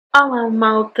Olá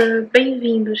malta,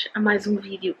 bem-vindos a mais um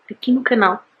vídeo aqui no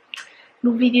canal.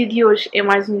 No vídeo de hoje é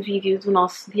mais um vídeo do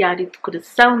nosso diário de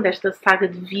decoração, desta saga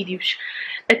de vídeos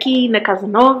aqui na casa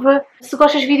nova. Se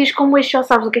gostas de vídeos como este, já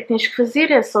sabes o que é que tens que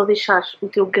fazer, é só deixar o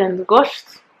teu grande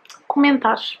gosto,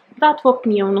 comentares, dá a tua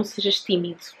opinião, não sejas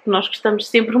tímido. Nós gostamos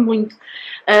sempre muito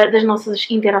das nossas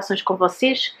interações com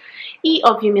vocês e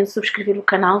obviamente subscrever o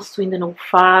canal se tu ainda não o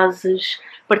fazes,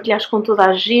 partilhares com toda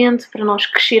a gente para nós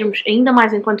crescermos ainda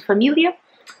mais enquanto família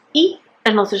e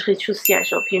as nossas redes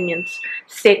sociais, obviamente.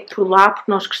 Segue por lá porque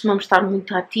nós costumamos estar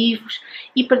muito ativos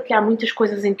e partilhar muitas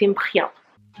coisas em tempo real.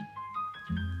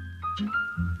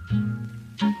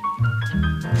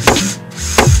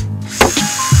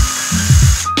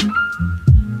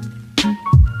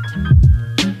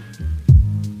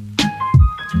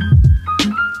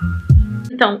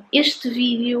 Então, este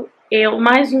vídeo é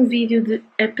mais um vídeo de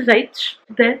updates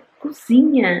da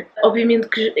cozinha. Obviamente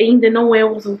que ainda não é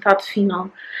o resultado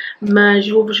final, mas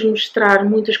vou-vos mostrar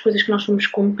muitas coisas que nós fomos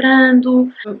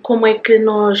comprando, como é que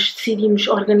nós decidimos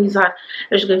organizar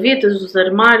as gavetas, os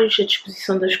armários, a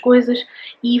disposição das coisas,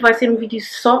 e vai ser um vídeo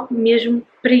só mesmo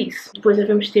para isso. Depois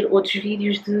vamos ter outros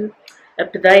vídeos de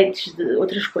updates, de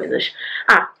outras coisas.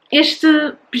 Este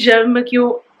pijama que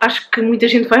eu acho que muita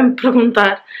gente vai me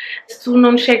perguntar, se tu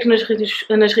não me segues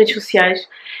nas redes sociais,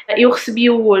 eu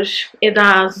recebi-o hoje, é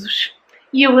da ASUS,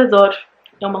 e eu adoro,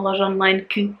 é uma loja online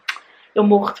que eu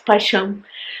morro de paixão,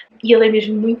 e ele é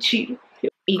mesmo muito giro.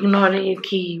 Ignorem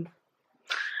aqui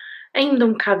ainda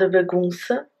um bocado a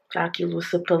bagunça, já aqui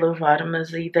louça para lavar,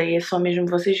 mas a ideia é só mesmo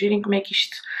vocês verem como é que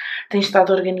isto tem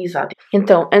estado organizado.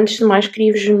 Então, antes de mais,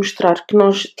 queria-vos mostrar que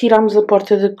nós tirámos a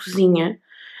porta da cozinha,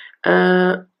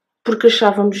 porque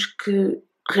achávamos que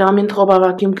realmente roubava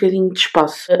aqui um bocadinho de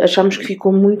espaço. Achámos que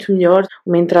ficou muito melhor,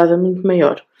 uma entrada muito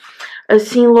maior.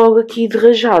 Assim, logo aqui de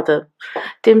rajada,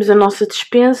 temos a nossa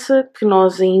despensa, que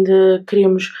nós ainda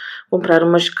queremos comprar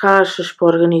umas caixas para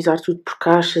organizar tudo por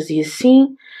caixas e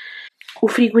assim. O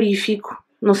frigorífico,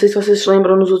 não sei se vocês se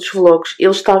lembram nos outros vlogs, ele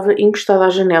estava encostado à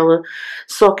janela,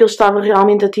 só que ele estava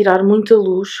realmente a tirar muita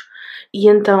luz e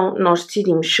então nós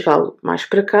decidimos chegá-lo mais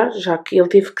para cá, já que ele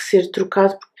teve que ser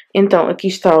trocado. Então, aqui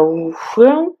está o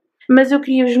fogão, mas eu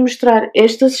queria-vos mostrar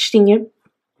esta cestinha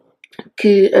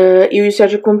que eu e o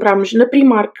Sérgio comprámos na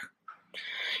Primark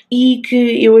e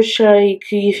que eu achei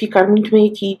que ia ficar muito bem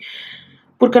aqui,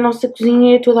 porque a nossa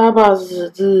cozinha é toda à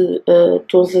base de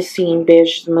tons assim,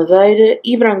 bege de madeira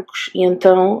e brancos, e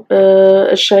então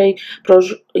achei, para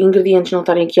os ingredientes não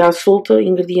estarem aqui à solta,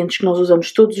 ingredientes que nós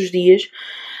usamos todos os dias,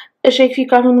 achei que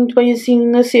ficava muito bem assim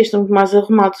na cesta, muito mais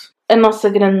arrumado. A nossa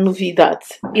grande novidade,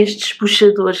 estes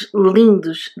puxadores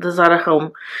lindos da Zara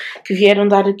Home, que vieram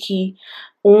dar aqui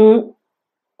um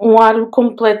ar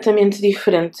completamente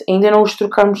diferente. Ainda não os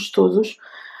trocamos todos,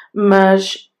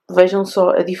 mas vejam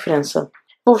só a diferença.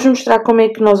 Vou-vos mostrar como é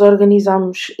que nós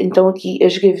organizamos então aqui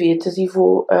as gavetas e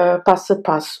vou passo a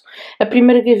passo. A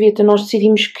primeira gaveta, nós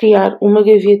decidimos criar uma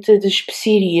gaveta de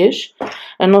especiarias.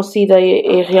 A nossa ideia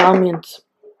é realmente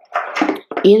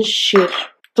encher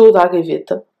toda a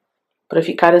gaveta para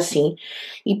ficar assim,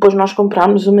 e depois nós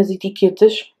comprámos umas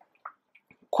etiquetas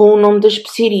com o nome das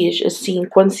especiarias, assim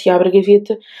quando se abre a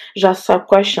gaveta já se sabe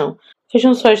quais são.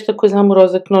 Vejam só esta coisa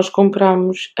amorosa que nós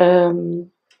comprámos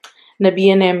na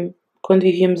B&M quando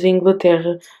vivíamos em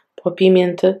Inglaterra, para a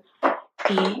pimenta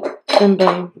e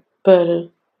também para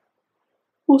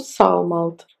o sal,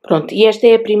 malta. Pronto, e esta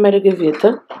é a primeira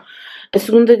gaveta. A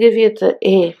segunda gaveta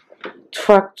é, de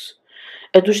facto,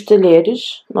 a dos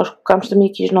talheres. Nós colocámos também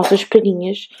aqui as nossas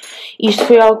palhinhas. Isto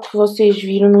foi algo que vocês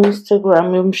viram no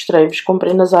Instagram, eu mostrei-vos,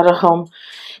 comprei na Zara Home,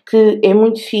 que é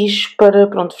muito fixe para,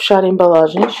 pronto, fechar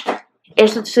embalagens.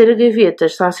 Esta terceira gaveta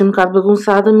está assim um bocado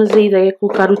bagunçada, mas a ideia é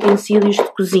colocar utensílios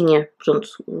de cozinha, pronto,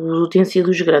 os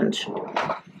utensílios grandes.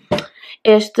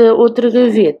 Esta outra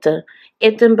gaveta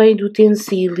é também de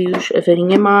utensílios, a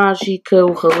varinha mágica,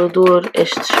 o ralador,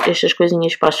 estas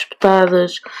coisinhas para as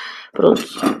espetadas, pronto,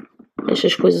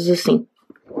 estas coisas assim.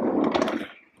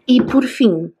 E por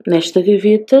fim, nesta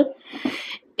gaveta,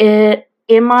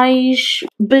 é mais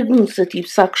bagunça, tipo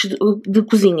sacos de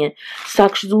cozinha,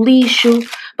 sacos do lixo,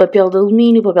 papel de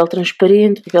alumínio, papel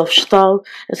transparente, papel vegetal,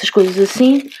 essas coisas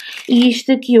assim. E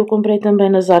isto aqui eu comprei também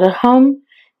na Zara Home,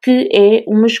 que é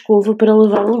uma escova para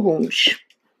lavar legumes.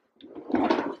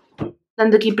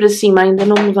 Dando aqui para cima, ainda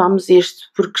não mudámos este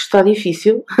porque está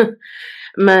difícil,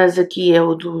 mas aqui é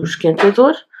o do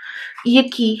esquentador. E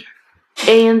aqui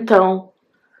é então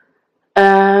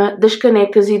das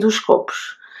canecas e dos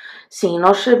copos. Sim,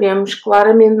 nós sabemos,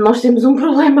 claramente, nós temos um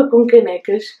problema com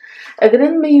canecas. A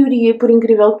grande maioria, por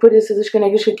incrível que pareça, das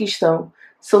canecas que aqui estão,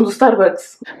 são do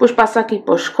Starbucks. Depois passa aqui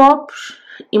para os copos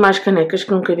e mais canecas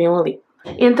que não cabiam ali.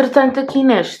 Entretanto, aqui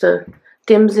nesta,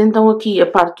 temos então aqui a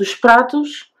parte dos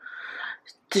pratos,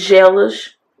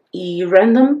 tigelas e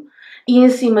random. E em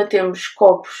cima temos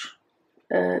copos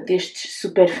destes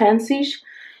super fancies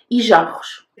e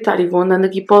jarros. E vou andando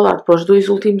aqui para o lado, para os dois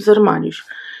últimos armários.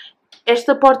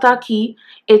 Esta porta aqui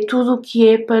é tudo o que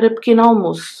é para pequeno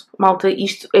almoço. Malta,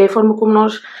 isto é a forma como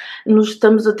nós nos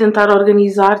estamos a tentar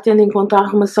organizar, tendo em conta a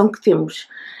arrumação que temos.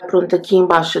 Pronto, aqui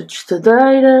embaixo a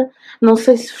tostadeira. Não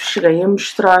sei se cheguei a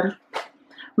mostrar,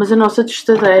 mas a nossa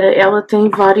tostadeira, ela tem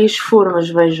várias formas,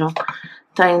 vejam.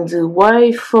 Tem de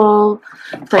waffle,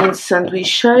 tem de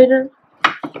sanduicheira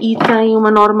e tem uma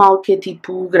normal que é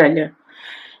tipo grelha.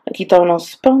 Aqui está o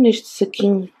nosso pão, neste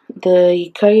saquinho da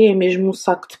IKEA, é mesmo um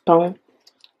saco de pão.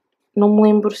 Não me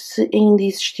lembro se ainda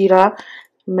existirá,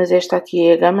 mas esta aqui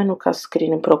é a gama, no caso se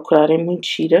querem procurar, é muito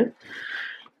gira.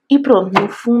 E pronto, no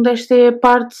fundo esta é a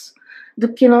parte de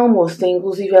pequeno almoço. Tem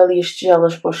inclusive ali as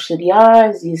tigelas para os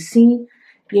cereais e assim.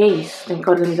 E é isso, tenho que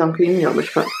organizar um bocadinho melhor, mas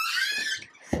pronto.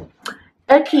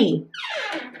 Aqui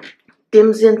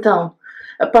temos então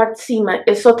a parte de cima,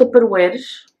 é só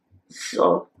tupperwares,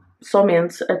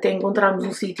 somente, até encontrarmos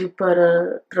um sítio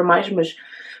para mais, mas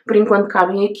por enquanto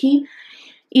cabem aqui.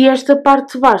 E esta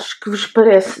parte de baixo, que vos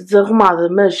parece desarrumada,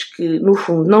 mas que no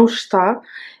fundo não está,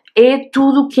 é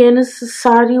tudo o que é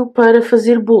necessário para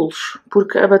fazer bolos,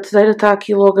 porque a batedeira está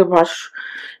aqui logo abaixo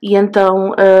e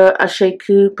então achei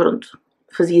que, pronto,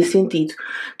 fazia sentido.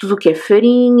 Tudo o que é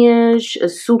farinhas,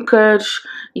 açúcares,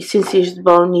 essências de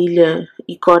baunilha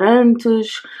e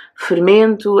corantes,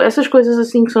 fermento, essas coisas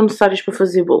assim que são necessárias para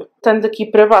fazer bolo. Tanto aqui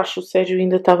para baixo, o Sérgio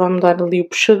ainda estava a mudar ali o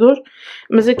puxador,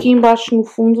 mas aqui embaixo no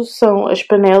fundo são as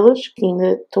panelas, que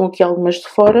ainda estão aqui algumas de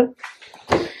fora.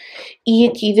 E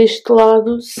aqui deste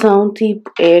lado são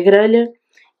tipo, é a grelha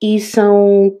e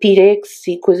são pirex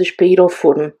e coisas para ir ao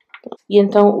forno. E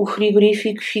então o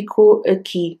frigorífico ficou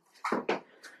aqui.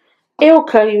 É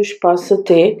ok o espaço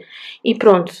até, e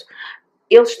pronto,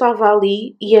 ele estava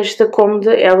ali e esta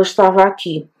cômoda, ela estava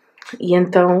aqui. E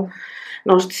então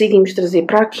nós decidimos trazer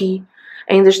para aqui.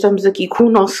 Ainda estamos aqui com o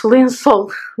nosso lençol,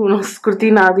 o nosso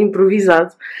cortinado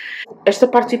improvisado. Esta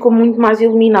parte ficou muito mais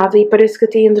iluminada e parece que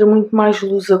até entra muito mais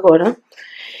luz agora.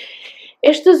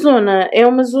 Esta zona é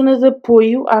uma zona de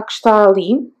apoio à que está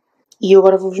ali. E eu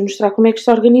agora vou-vos mostrar como é que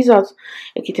está organizado.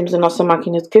 Aqui temos a nossa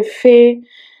máquina de café,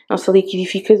 nossa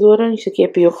liquidificadora, isto aqui é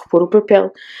para eu repor o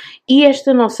papel. E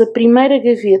esta nossa primeira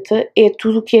gaveta é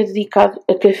tudo o que é dedicado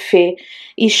a café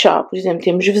e chá. Por exemplo,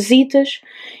 temos visitas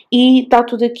e está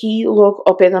tudo aqui logo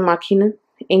ao pé da máquina,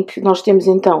 em que nós temos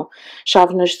então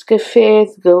chávenas de café,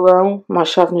 de galão, mais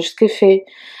chávenas de café.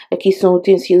 Aqui são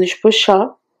utensílios para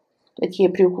chá, aqui é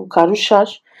para eu colocar os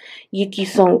chás. E aqui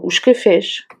são os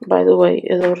cafés, by the way,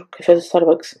 adoro café do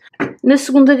Starbucks. Na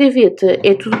segunda gaveta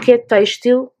é tudo o que é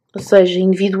têxtil, ou seja,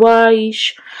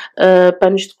 individuais,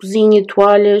 panos de cozinha,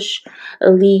 toalhas,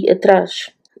 ali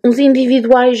atrás. Uns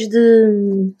individuais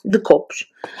de copos.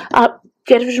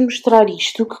 Quero-vos mostrar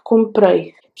isto que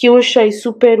comprei, que eu achei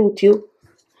super útil.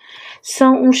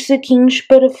 São uns saquinhos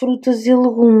para frutas e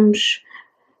legumes,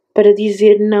 para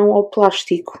dizer não ao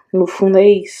plástico. No fundo é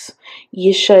isso. E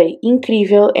achei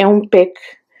incrível, é um pack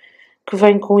que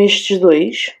vem com estes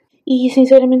dois. E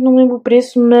sinceramente não me lembro o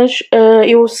preço, mas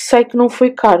eu sei que não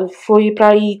foi caro. Foi para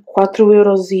aí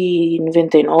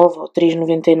 4,99€ ou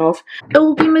 3,99€. A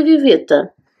última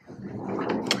gaveta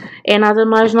é nada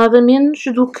mais nada menos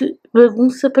do que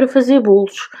bagunça para fazer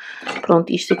bolos.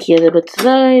 Pronto, isto aqui é da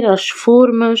batedeira, as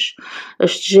formas,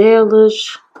 as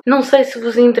tigelas. Não sei se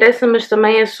vos interessa, mas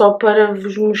também é só para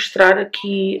vos mostrar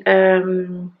aqui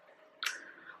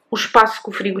o espaço que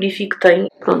o frigorífico tem.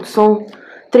 Pronto, são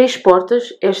 3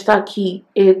 portas. Esta aqui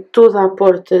é toda a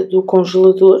porta do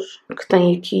congelador, que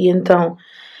tem aqui então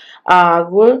a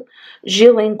água,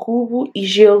 gelo em cubo e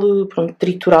gelo, pronto,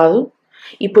 triturado.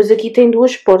 E depois aqui tem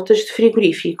 2 portas de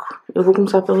frigorífico. Eu vou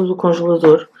começar pela do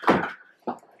congelador.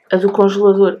 A do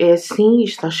congelador é assim,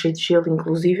 isto está cheio de gelo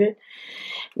inclusive,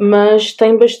 mas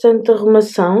tem bastante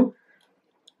arrumação,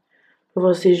 para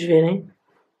vocês verem.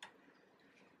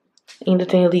 Ainda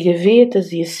tem ali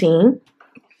gavetas e assim.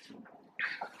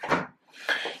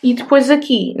 E depois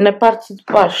aqui, na parte de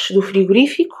baixo do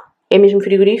frigorífico, é mesmo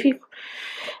frigorífico,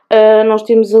 nós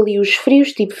temos ali os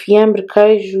frios, tipo fiambre,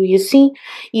 queijo e assim.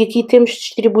 E aqui temos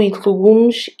distribuído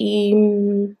legumes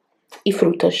e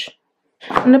frutas.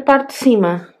 Na parte de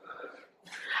cima,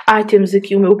 temos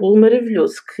aqui o meu bolo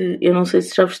maravilhoso, que eu não sei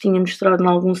se já vos tinha mostrado em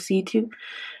algum sítio,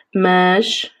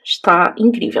 mas está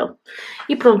incrível.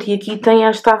 E pronto, e aqui tem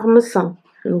esta arrumação,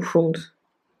 no fundo.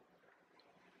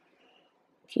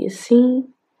 Aqui assim.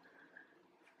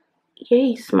 E é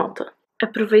isso, malta.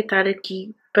 Aproveitar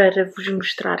aqui para vos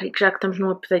mostrar, que já que estamos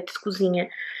num update de cozinha,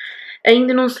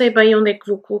 ainda não sei bem onde é que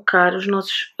vou colocar os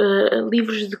nossos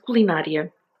livros de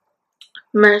culinária,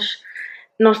 mas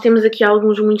nós temos aqui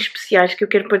alguns muito especiais que eu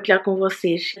quero partilhar com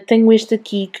vocês. Tenho este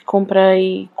aqui que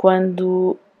comprei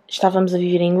quando estávamos a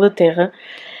viver em Inglaterra,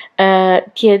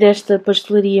 que é desta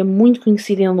pastelaria muito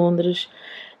conhecida em Londres.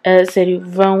 Sério,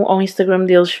 vão ao Instagram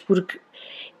deles porque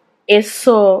é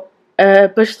só a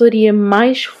pastelaria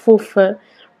mais fofa,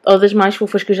 ou das mais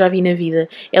fofas que eu já vi na vida.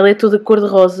 Ela é toda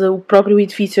cor-de-rosa, o próprio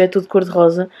edifício é todo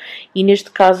cor-de-rosa, e neste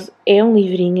caso é um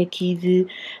livrinho aqui de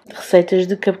receitas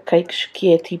de cupcakes,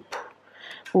 que é tipo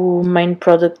o main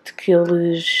product que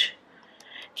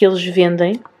eles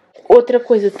vendem. Outra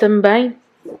coisa também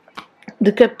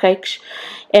de cupcakes,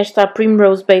 esta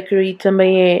Primrose Bakery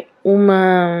também é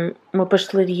uma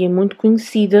pastelaria muito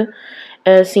conhecida,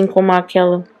 assim como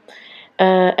aquela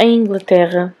em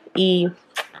Inglaterra, e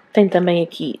tem também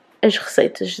aqui as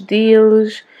receitas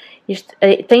deles.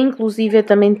 Tem inclusive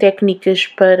também técnicas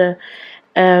para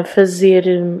fazer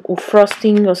o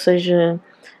frosting, ou seja,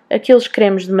 aqueles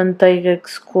cremes de manteiga que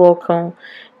se colocam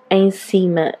em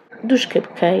cima dos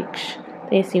cupcakes.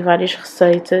 Tem assim várias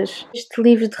receitas. Este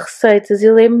livro de receitas,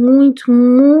 ele é muito,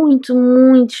 muito,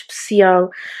 muito especial,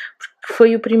 porque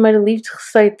foi o primeiro livro de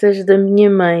receitas da minha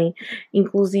mãe.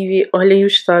 Inclusive, olhem o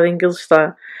estado em que ele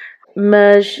está.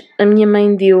 Mas a minha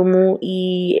mãe deu-me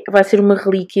e vai ser uma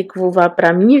relíquia que vou levar para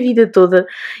a minha vida toda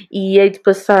e hei de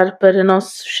passar para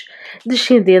nossos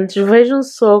descendentes. Vejam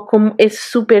só como é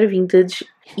super vintage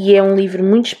e é um livro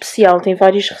muito especial, tem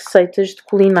várias receitas de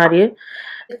culinária.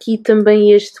 Aqui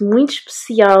também este muito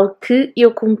especial que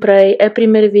eu comprei a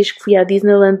primeira vez que fui à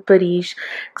Disneyland Paris,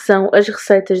 que são as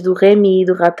receitas do Remy,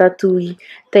 do Ratatouille.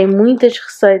 Tem muitas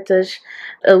receitas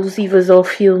alusivas ao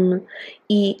filme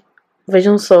e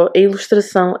vejam só, a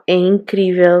ilustração é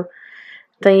incrível.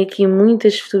 Tem aqui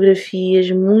muitas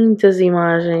fotografias, muitas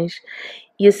imagens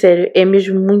e a sério, é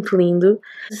mesmo muito lindo.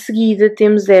 De seguida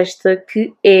temos esta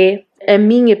que é a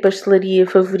minha pastelaria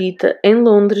favorita em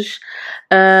Londres,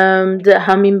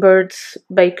 da Hummingbird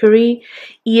Bakery,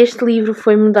 e este livro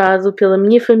foi-me dado pela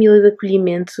minha família de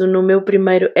acolhimento no meu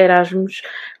primeiro Erasmus,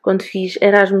 quando fiz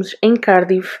Erasmus em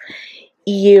Cardiff,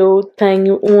 e eu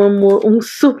tenho um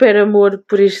super amor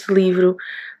por este livro,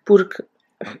 porque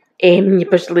é a minha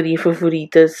pastelaria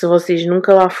favorita. Se vocês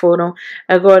nunca lá foram,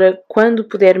 agora quando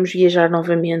pudermos viajar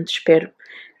novamente, espero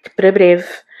que para breve,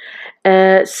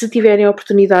 se tiverem a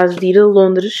oportunidade de ir a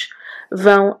Londres,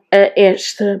 vão a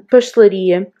esta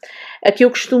pastelaria. A que eu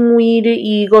costumo ir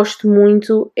e gosto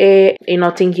muito é em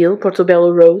Notting Hill,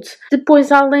 Portobello Road.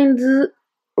 Depois, além de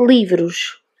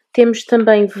livros, temos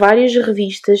também várias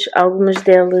revistas, algumas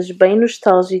delas bem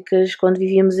nostálgicas. Quando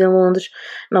vivíamos em Londres,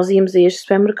 nós íamos a este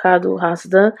supermercado, o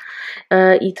Asda,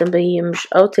 e também íamos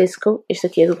ao Tesco. Este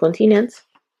aqui é do continente.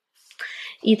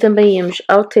 E também íamos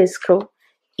ao Tesco.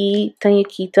 E tem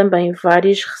aqui também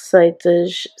várias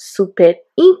receitas super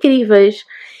incríveis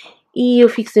e eu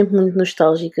fico sempre muito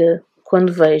nostálgica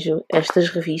quando vejo estas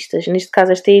revistas. Neste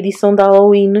caso, esta é a edição da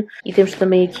Halloween e temos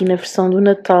também aqui na versão do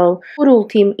Natal. Por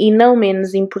último, e não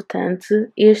menos importante,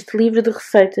 este livro de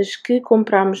receitas que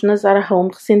comprámos na Zara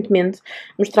Home recentemente,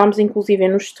 mostramos inclusive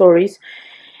nos stories,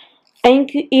 em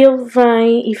que ele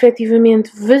vem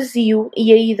efetivamente vazio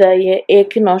e a ideia é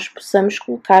que nós possamos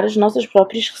colocar as nossas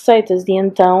próprias receitas. E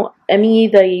então a minha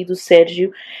ideia e do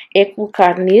Sérgio é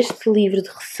colocar neste livro de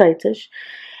receitas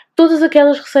todas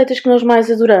aquelas receitas que nós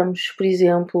mais adoramos. Por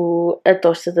exemplo, a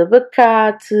tosta de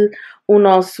abacate, o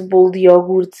nosso bolo de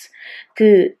iogurte,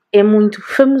 que é muito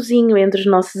famosinho entre os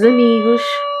nossos amigos.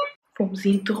 Fomos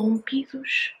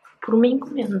interrompidos por uma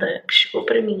encomenda que chegou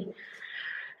para mim.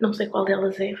 Não sei qual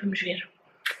delas é, vamos ver.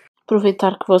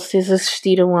 Aproveitar que vocês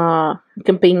assistiram à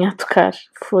campainha a tocar.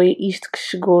 Foi isto que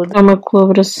chegou. É uma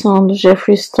colaboração do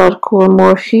Jeffree Star com a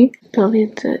Morphe. A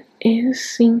paleta é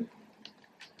assim.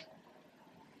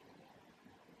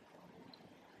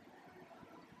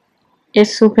 É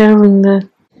super linda.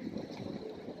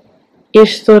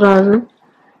 Este dourado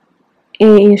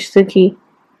é este aqui.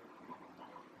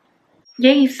 E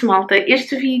é isso, malta.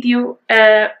 Este vídeo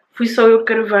fui só eu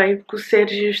que gravei, porque o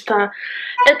Sérgio está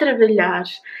a trabalhar.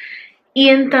 E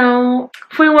então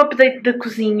foi um update da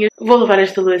cozinha. Vou lavar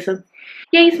esta louça.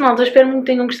 E é isso, malta. Espero muito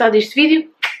que tenham gostado deste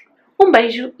vídeo. Um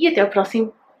beijo e até ao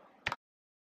próximo.